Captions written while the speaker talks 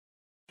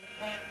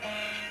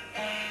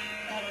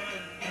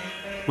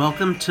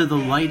Welcome to the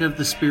Light of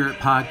the Spirit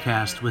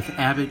podcast with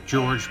Abbot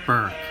George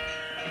Burke.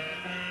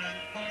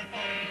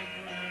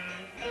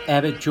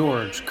 Abbot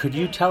George, could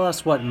you tell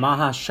us what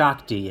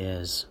Mahashakti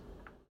is?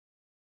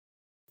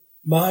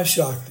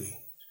 Mahashakti.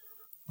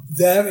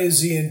 That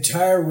is the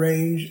entire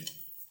range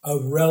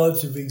of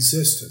relative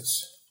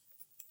existence.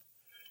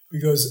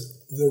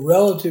 Because the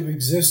relative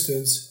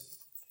existence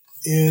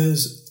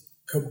is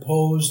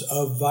composed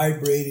of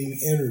vibrating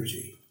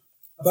energy.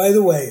 By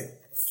the way,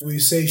 we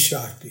say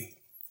Shakti.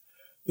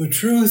 The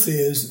truth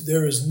is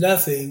there is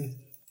nothing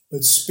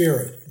but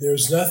spirit.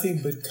 There's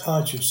nothing but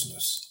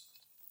consciousness.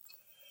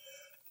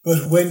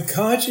 But when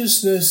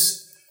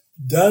consciousness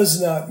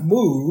does not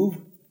move,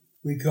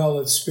 we call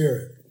it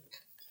spirit.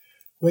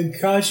 When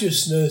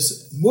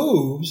consciousness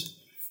moves,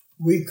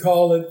 we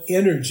call it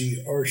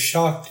energy or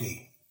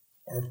Shakti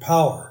or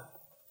power.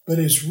 But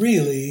it's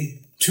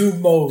really two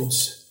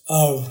modes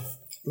of,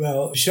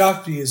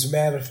 Shakti is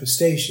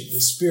manifestation.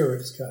 The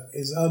spirit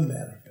is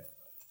unmanifest.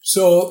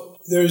 So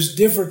there's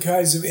different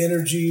kinds of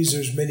energies.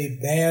 There's many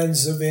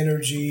bands of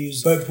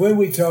energies. But when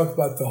we talk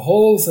about the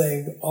whole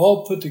thing,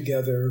 all put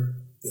together,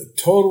 the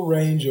total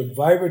range of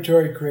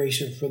vibratory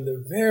creation from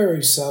the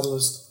very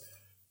subtlest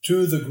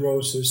to the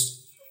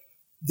grossest,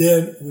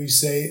 then we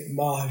say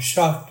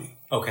Mahashakti.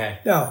 Okay.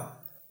 Now,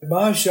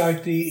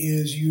 Mahashakti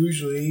is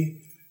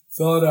usually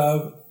thought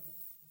of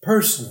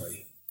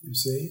personally, you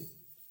see.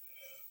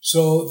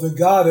 So the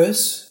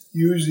goddess,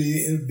 usually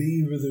it would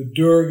be either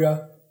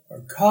Durga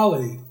or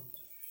Kali,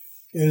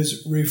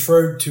 is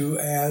referred to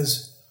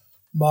as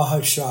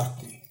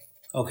Mahashakti.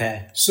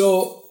 Okay.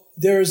 So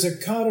there's a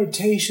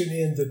connotation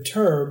in the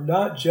term,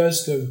 not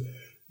just of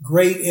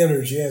great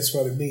energy, that's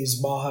what it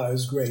means, Maha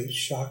is great,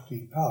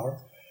 Shakti, power,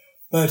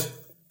 but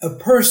a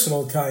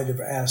personal kind of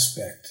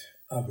aspect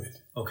of it.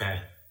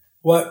 Okay.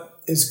 What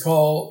is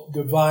called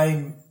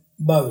Divine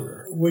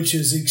Mother, which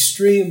is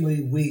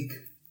extremely weak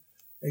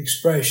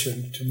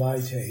expression to my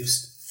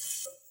taste.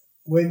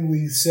 When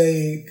we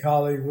say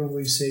Kali, when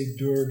we say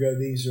Durga,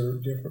 these are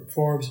different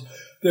forms.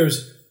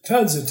 There's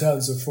tons and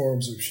tons of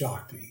forms of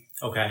Shakti.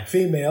 Okay.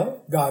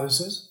 Female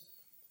goddesses.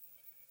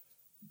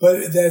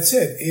 But that's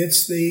it.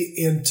 It's the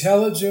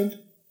intelligent,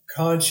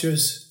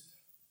 conscious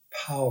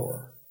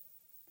power.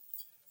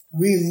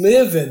 We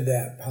live in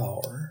that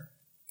power,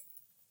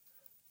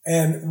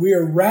 and we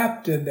are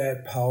wrapped in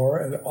that power,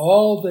 and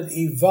all that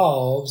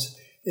evolves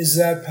is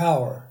that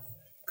power.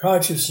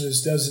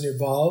 Consciousness doesn't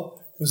evolve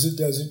because it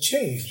doesn't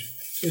change.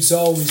 It's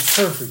always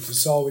perfect.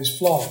 It's always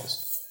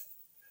flawless.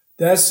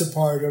 That's the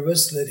part of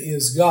us that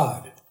is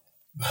God.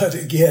 But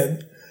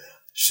again,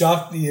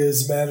 Shakti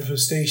is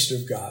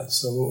manifestation of God,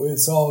 so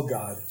it's all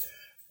God.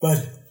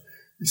 But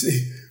you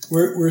see,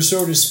 we're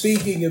sort of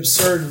speaking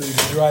absurdly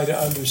to try to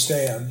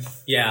understand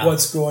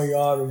what's going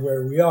on and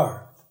where we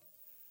are.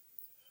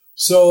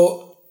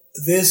 So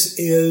this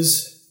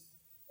is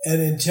an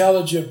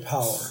intelligent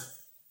power.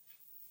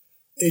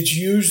 It's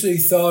usually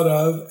thought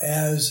of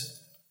as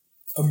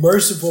a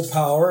merciful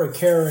power, a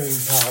caring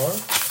power,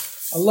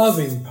 a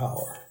loving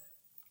power.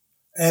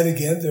 And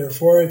again,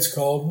 therefore, it's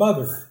called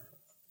Mother,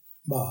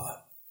 Ma.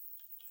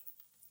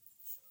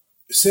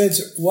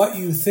 Since what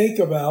you think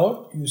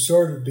about, you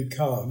sort of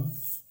become,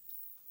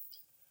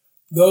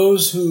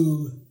 those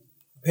who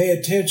pay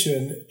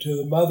attention to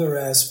the mother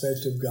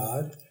aspect of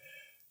God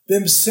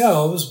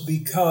themselves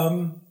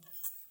become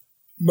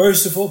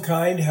merciful,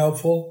 kind,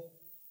 helpful,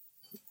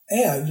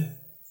 and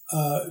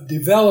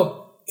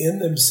develop in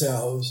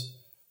themselves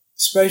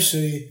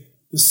especially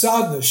the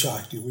sadhana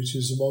Shakti, which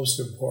is the most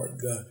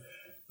important,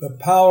 the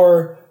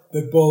power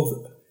that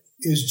both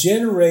is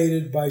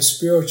generated by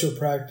spiritual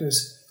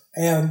practice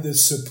and that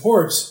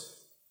supports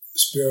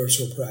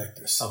spiritual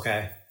practice.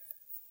 Okay.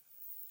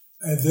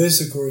 And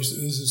this, of course,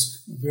 this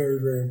is very,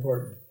 very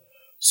important.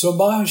 So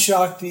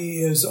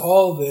Mahashakti is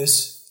all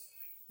this.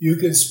 You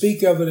can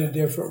speak of it in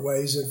different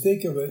ways and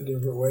think of it in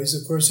different ways.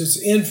 Of course,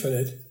 it's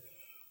infinite.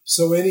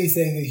 So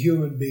anything a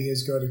human being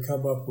is going to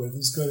come up with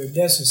is going to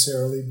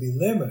necessarily be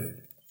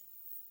limited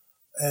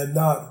and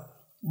not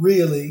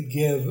really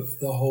give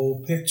the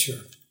whole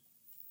picture.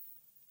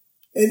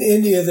 In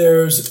India,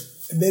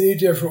 there's many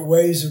different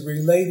ways of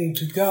relating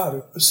to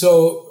God.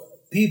 So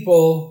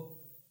people,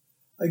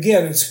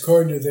 again, it's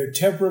according to their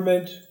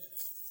temperament.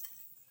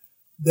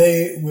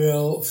 They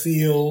will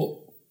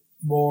feel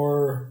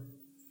more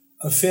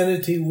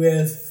affinity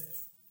with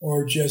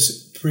or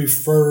just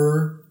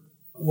prefer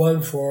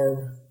one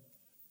form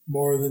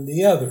more than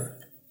the other.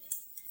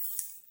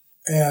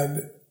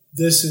 And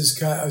this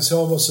is it's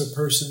almost a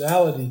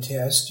personality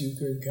test. You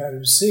can kind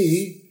of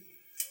see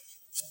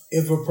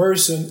if a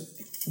person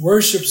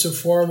worships a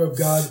form of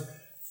God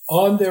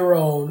on their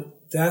own,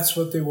 that's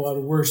what they want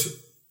to worship.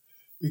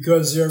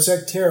 Because there are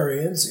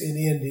sectarians in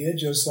India,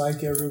 just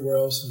like everywhere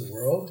else in the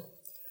world.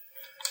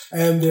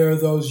 And there are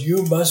those,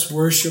 you must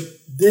worship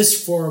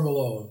this form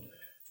alone.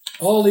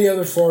 All the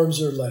other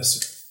forms are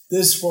lesser.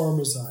 This form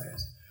is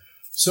highest.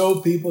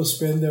 So people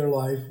spend their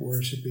life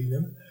worshiping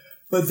them,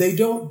 but they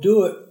don't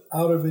do it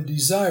out of a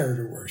desire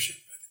to worship.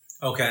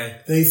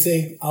 Okay. They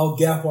think, I'll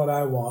get what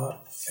I want,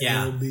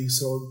 and it'll be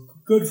so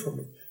good for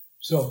me.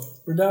 So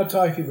we're not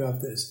talking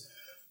about this.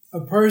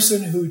 A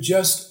person who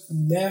just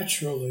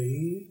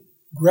naturally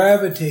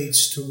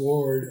gravitates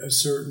toward a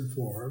certain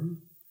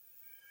form,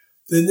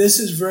 then this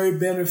is very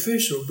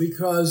beneficial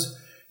because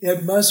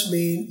it must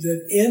mean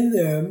that in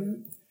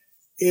them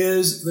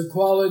is the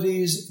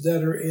qualities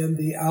that are in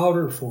the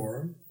outer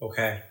form.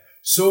 Okay.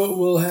 So it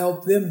will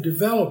help them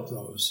develop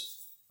those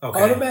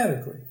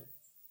automatically.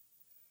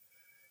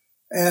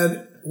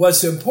 And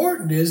what's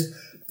important is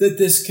that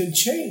this can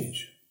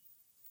change.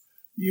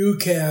 You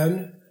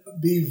can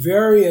be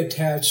very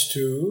attached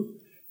to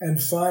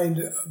and find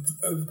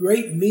a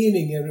great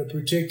meaning in a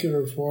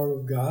particular form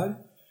of God.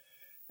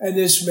 And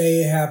this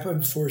may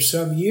happen for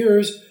some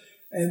years,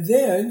 and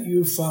then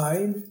you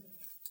find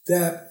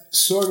that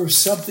sort of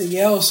something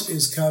else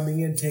is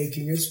coming and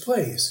taking its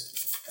place.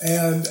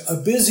 And a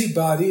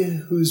busybody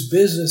whose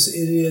business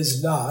it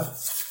is not,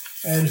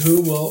 and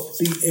who will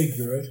be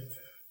ignorant,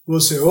 will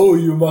say, oh,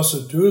 you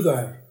mustn't do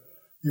that.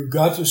 You've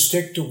got to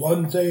stick to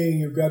one thing,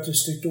 you've got to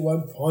stick to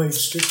one point,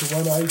 stick to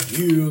one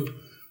ideal,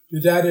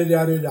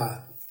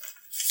 da-da-da-da-da-da.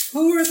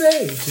 Who are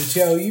they to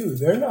tell you?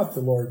 They're not the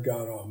Lord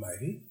God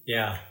Almighty.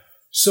 Yeah.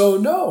 So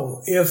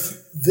no,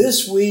 if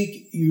this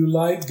week you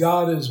like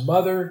God as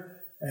Mother,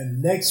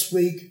 and next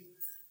week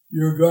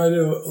you're going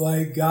to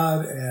like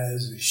God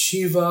as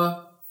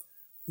Shiva,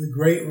 the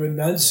great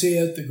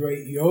renunciate, the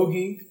great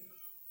yogi,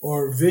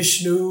 or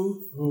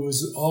Vishnu, who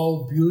is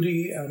all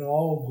beauty and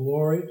all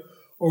glory,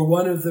 or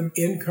one of the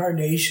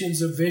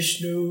incarnations of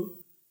Vishnu,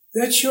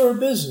 that's your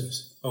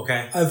business.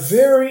 Okay. A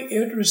very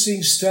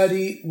interesting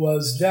study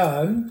was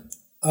done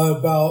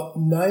about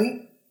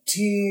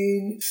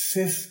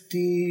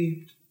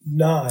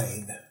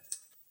 1959,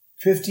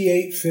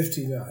 58,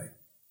 59.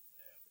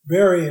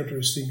 Very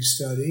interesting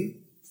study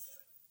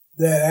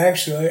that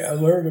actually I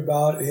learned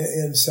about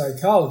in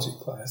psychology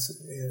class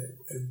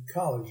in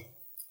college.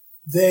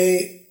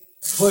 They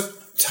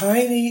put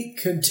tiny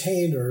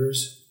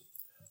containers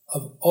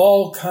of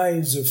all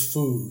kinds of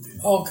food,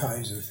 all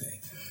kinds of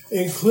things,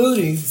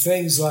 including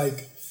things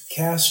like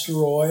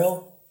castor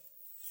oil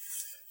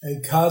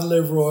and cod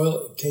liver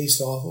oil, it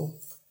tastes awful,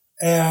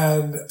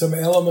 and some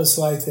elements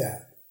like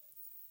that.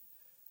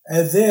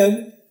 And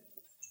then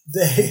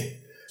they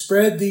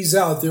spread these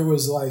out. There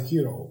was a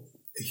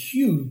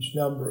huge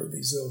number of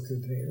these little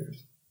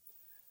containers.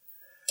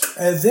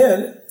 And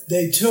then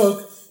they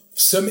took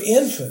some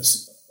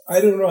infants. I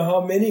don't know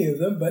how many of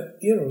them, but,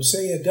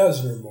 say a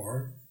dozen or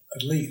more,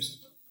 at least.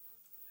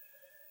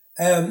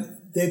 And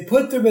they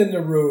put them in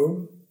the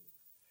room,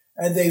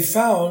 and they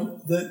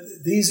found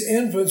that these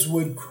infants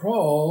would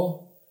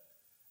crawl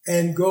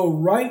and go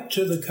right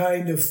to the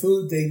kind of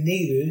food they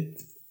needed,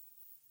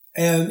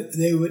 and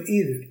they would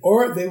eat it.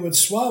 Or they would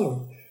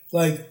swallow it.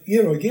 Like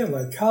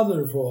cod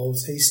liver oil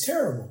tastes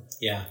terrible.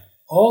 Yeah.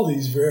 All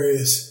these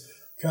various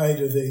kind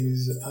of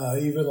things,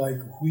 even like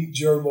wheat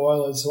germ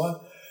oil and so on,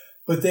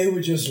 but they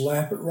would just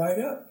lap it right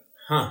up.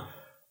 Huh.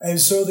 And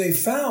so they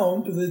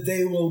found that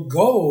they will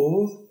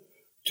go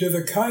to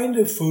the kind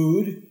of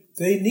food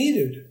they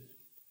needed.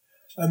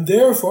 And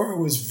therefore, it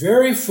was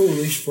very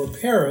foolish for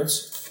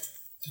parents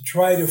to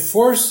try to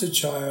force the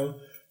child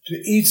to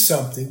eat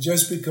something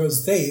just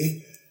because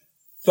they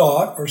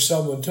thought or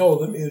someone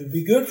told them it would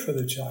be good for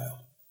the child.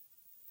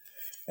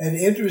 And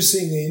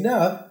interestingly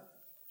enough,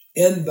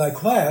 in my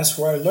class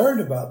where I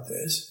learned about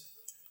this,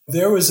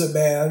 there was a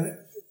man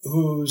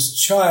whose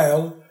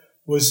child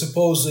was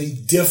supposedly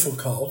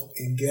difficult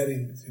in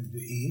getting him to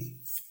eat.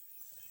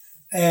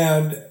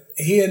 And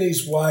he and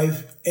his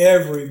wife,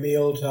 every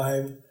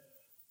mealtime,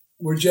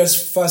 were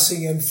just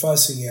fussing and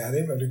fussing at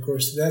him. And of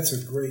course, that's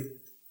a great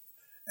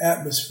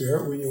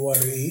atmosphere when you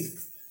want to eat.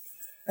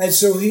 And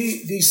so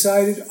he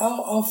decided,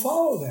 I'll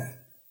follow that.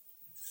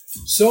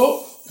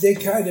 So they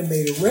kind of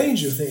made a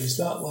range of things,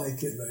 not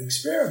like in the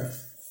experiment.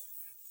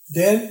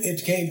 Then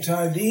it came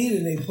time to eat,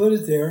 and they put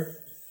it there.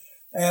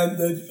 And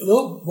the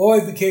little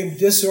boy became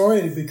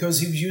disoriented because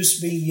he was used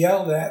to being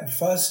yelled at and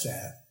fussed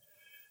at.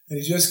 And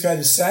he just kind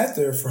of sat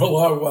there for a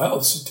long while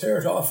and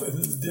stared off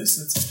into the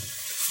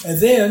distance. And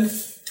then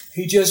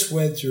he just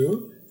went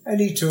through,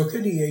 and he took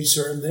it, he ate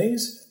certain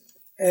things,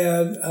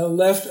 and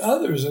left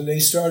others. And they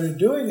started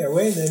doing that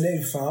way, and then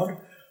they found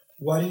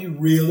what he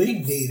really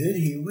needed,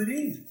 he would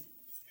eat.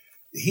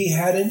 He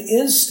had an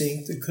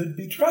instinct that could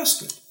be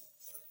trusted,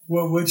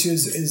 which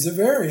is a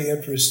very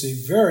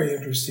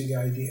interesting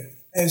idea.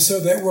 And so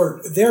that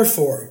worked.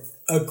 Therefore,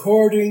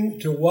 according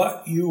to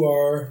what you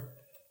are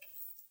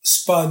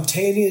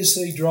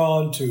spontaneously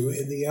drawn to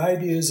in the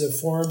ideas of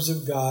forms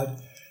of God,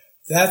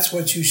 that's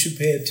what you should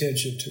pay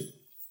attention to.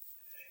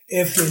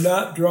 If you're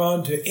not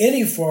drawn to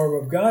any form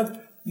of God,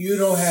 you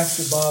don't have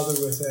to bother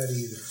with that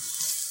either.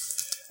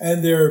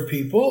 And there are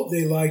people,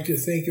 they like to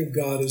think of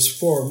God as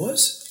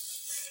formless,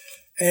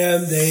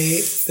 and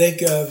they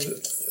think of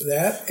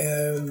that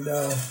and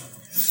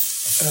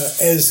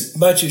as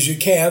much as you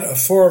can, a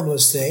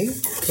formless thing,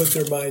 put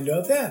their mind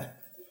on that.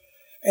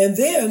 And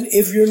then,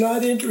 if you're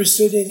not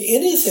interested in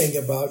anything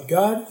about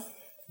God,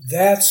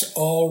 that's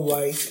all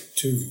right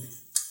too.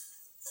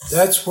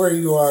 That's where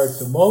you are at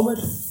the moment.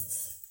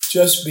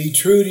 Just be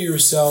true to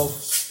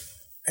yourself,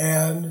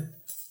 and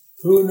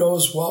who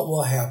knows what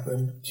will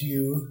happen to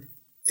you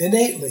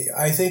innately.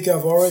 I think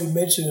I've already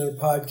mentioned in a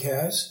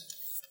podcast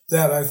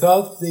that I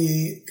thought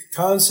the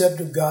concept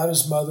of God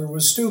as mother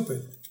was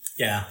stupid.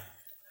 Yeah.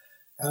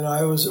 And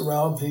I was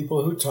around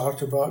people who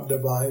talked about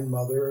divine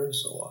mother and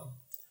so on.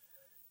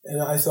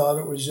 And I thought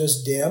it was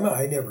just dim.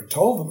 I never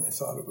told them I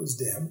thought it was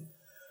dim.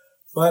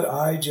 But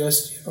I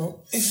just,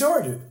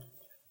 ignored it.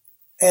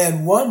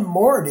 And one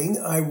morning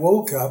I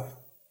woke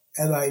up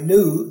and I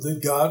knew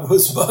that God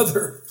was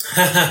mother.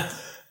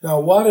 Now,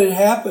 what had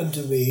happened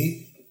to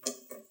me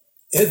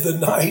in the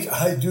night,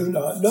 I do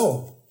not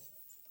know.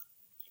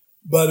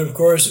 But of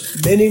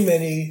course, many,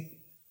 many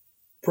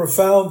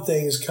profound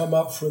things come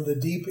up from the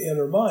deep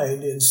inner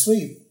mind in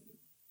sleep.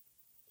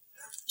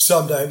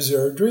 Sometimes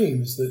there are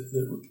dreams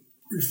that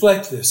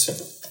reflect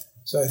this.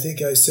 So I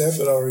think I said,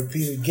 but I'll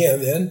repeat it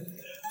again then.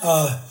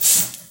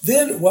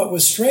 Then what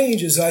was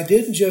strange is I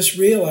didn't just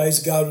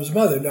realize God was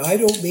mother. Now, I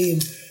don't mean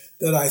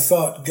that I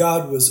thought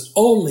God was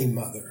only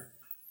mother.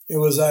 It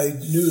was I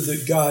knew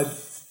that God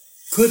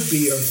could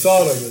be or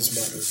thought of as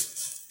mother.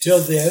 Till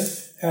then,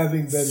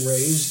 having been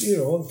raised,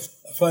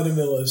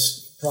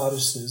 fundamentalist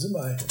Protestantism,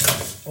 I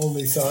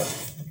only thought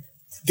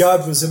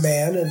God was a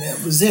man and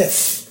that was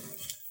it.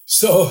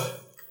 So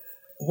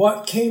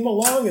what came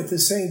along at the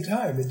same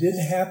time, it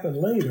didn't happen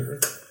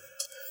later,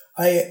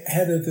 I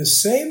had at the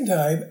same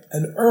time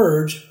an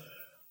urge,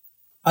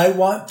 I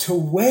want to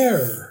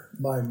wear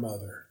my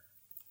mother.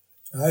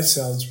 That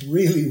sounds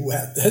really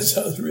wet. That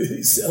sounds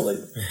really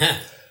silly.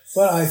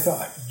 But I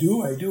thought,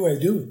 do I?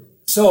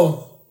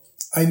 So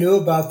I knew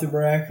about the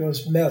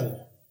miraculous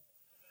medal.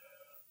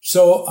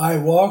 So I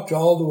walked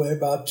all the way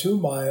about 2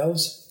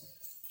 miles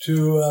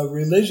to a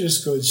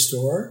religious goods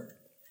store,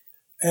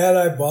 and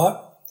I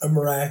bought a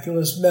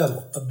miraculous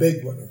medal, a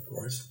big one, of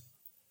course,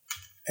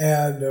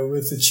 and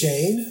with the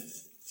chain,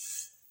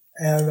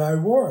 and I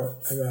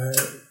wore it. And I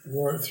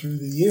wore it through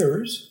the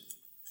years,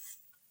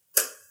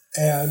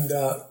 and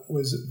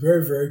was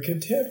very, very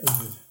content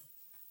with it.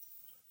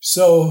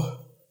 So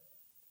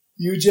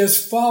you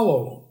just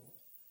follow.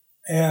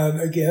 And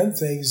again,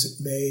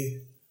 things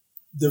may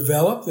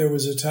develop. There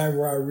was a time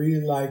where I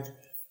really liked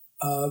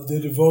the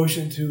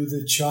devotion to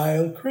the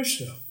child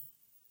Krishna.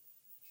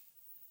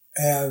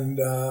 And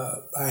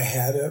I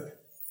had an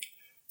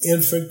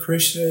infant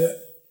Krishna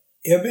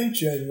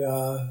image, and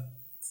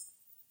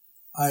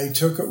I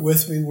took it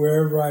with me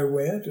wherever I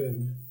went,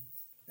 and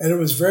it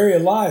was very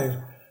alive.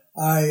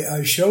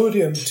 I showed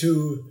him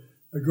to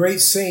a great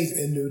saint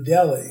in New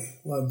Delhi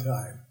one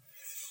time,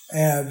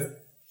 and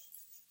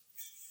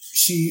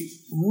she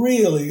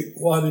really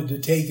wanted to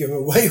take him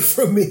away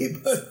from me,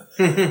 but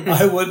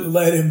I wouldn't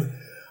let him.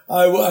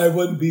 I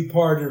wouldn't be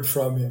parted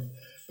from him.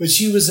 But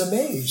she was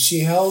amazed. She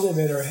held him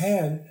in her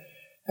hand,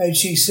 and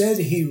she said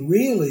he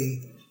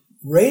really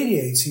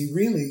radiates, he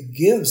really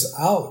gives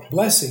out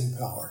blessing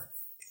power.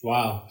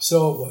 Wow.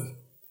 So it was.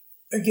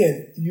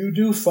 Again, you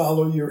do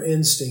follow your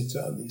instinct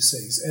on these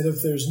things. And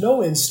if there's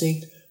no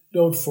instinct,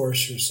 don't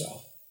force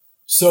yourself.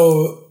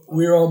 So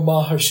we're on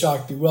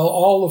Mahashakti. Well,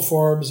 all the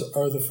forms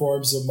are the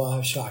forms of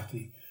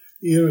Mahashakti,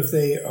 even if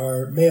they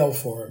are male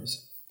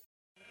forms.